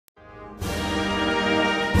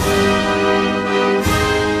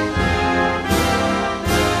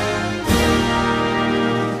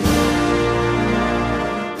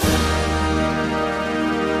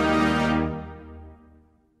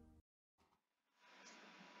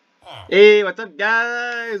Hey, what's up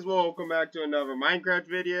guys? Welcome back to another Minecraft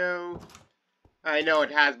video. I know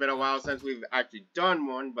it has been a while since we've actually done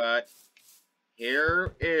one, but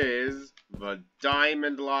here is the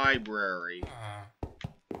Diamond Library.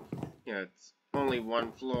 Yeah, it's only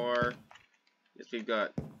one floor. Yes, we've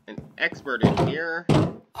got an expert in here.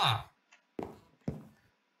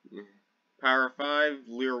 Power 5,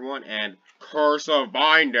 Lure 1, and Curse of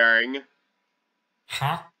Binding.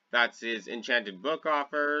 That's his enchanted book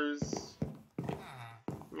offers.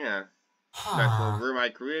 Yeah. Nice little room I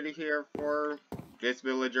created here for this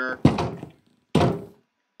villager.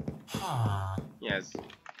 Yes,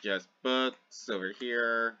 just books over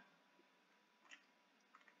here.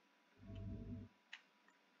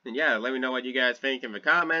 And yeah, let me know what you guys think in the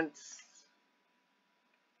comments.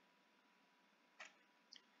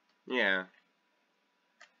 Yeah.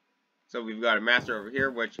 So we've got a master over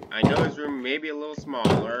here, which I know his room may be a little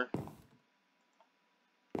smaller.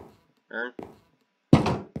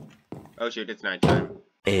 Oh shoot, it's nighttime.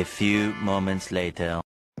 A few moments later.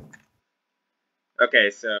 Okay,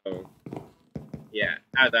 so yeah,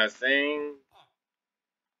 as I was saying,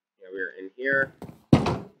 yeah, we're in here.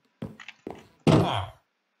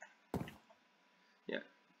 Yeah,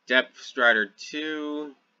 Depth Strider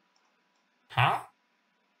 2.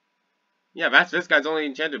 Yeah, that's this guy's only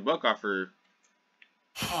enchanted book offer.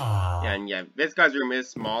 Yeah, and yeah, this guy's room is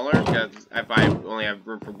smaller because if I only have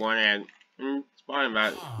room for one and it's fine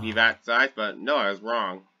about be that size, but no, I was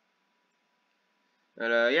wrong.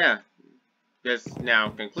 But yeah, this now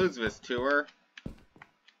concludes this tour.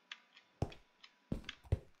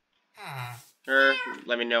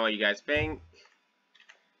 Let me know what you guys think.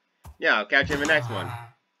 Yeah, I'll catch you in the next one.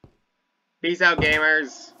 Peace out,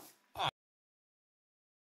 gamers.